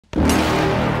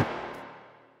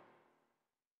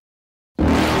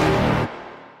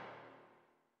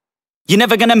You're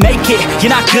never gonna make it,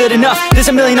 you're not good enough. There's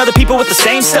a million other people with the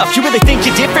same stuff. You really think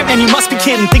you're different? Man, you must be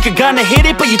kidding. Think you're gonna hit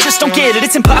it, but you just don't get it.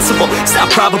 It's impossible, it's not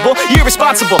probable, you're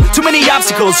irresponsible. Too many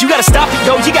obstacles, you gotta stop it,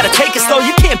 yo. You gotta take it slow,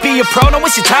 you can't be a pro. Don't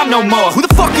waste your time no more. Who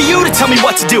the fuck are you to tell me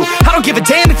what to do? I don't give a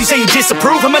damn if you say you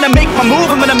disapprove. I'm gonna make my move,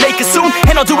 I'm gonna make it soon.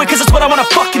 And I'll do it cause it's what I wanna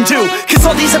fucking do. Cause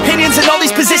all these opinions and all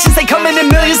these positions, they come in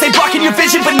millions, they blocking your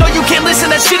vision. But no, you can't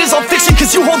listen, that shit is all fiction.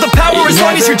 Cause you hold the power as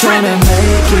long as you're driven.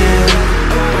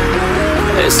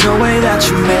 There's no way that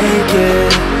you make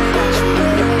it.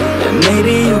 And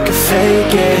maybe you can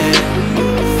fake it,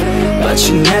 but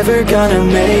you're never gonna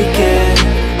make it.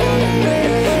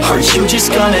 Are you just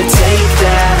gonna take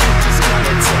that?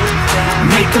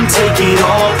 Make them take it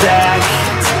all back.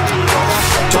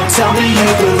 Don't tell me you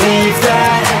believe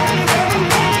that.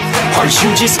 Are you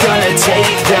just gonna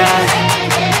take that?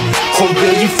 Or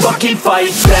will you fucking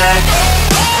fight back?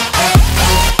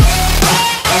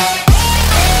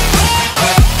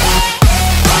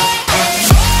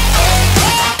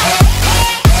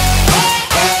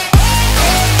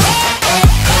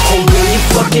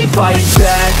 Fight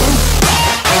back.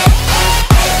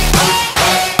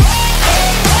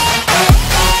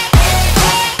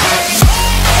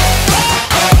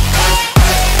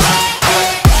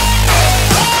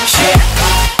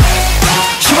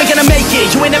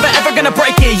 You ain't never ever gonna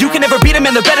break it. You can never beat them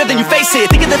and they're better than you face it.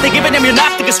 Thinking that they give a damn, you're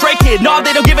not thinking straight, kid. No,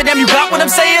 they don't give a damn, you got what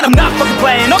I'm saying? I'm not fucking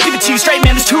playing, I'll give it to you straight,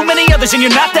 man. There's too many others and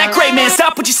you're not that great, man.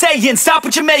 Stop what you're saying, stop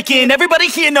what you're making. Everybody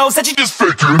here knows that you just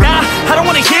faking. Nah, I don't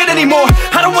wanna hear it anymore,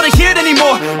 I don't wanna hear it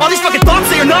anymore. All these fucking thoughts,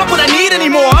 they are not what I need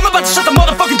anymore. I'm about to shut the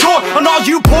motherfucking door on all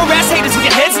you poor ass haters with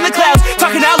your heads in the clouds,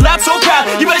 talking out loud so proud.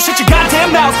 You better shut your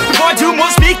goddamn mouth before I do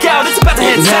more speak out. It's about to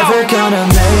head south. Never gonna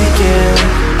make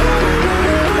it.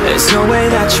 There's no way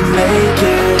that you make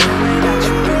it.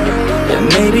 And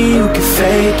maybe you can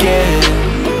fake it,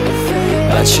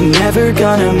 but you're never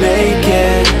gonna make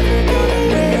it.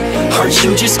 Are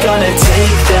you just gonna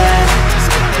take that?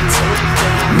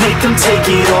 Make them take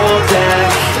it all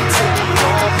back.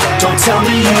 Don't tell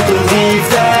me you believe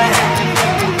that.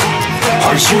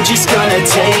 Are you just gonna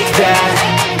take that?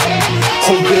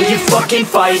 Or will you fucking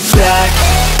fight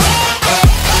back?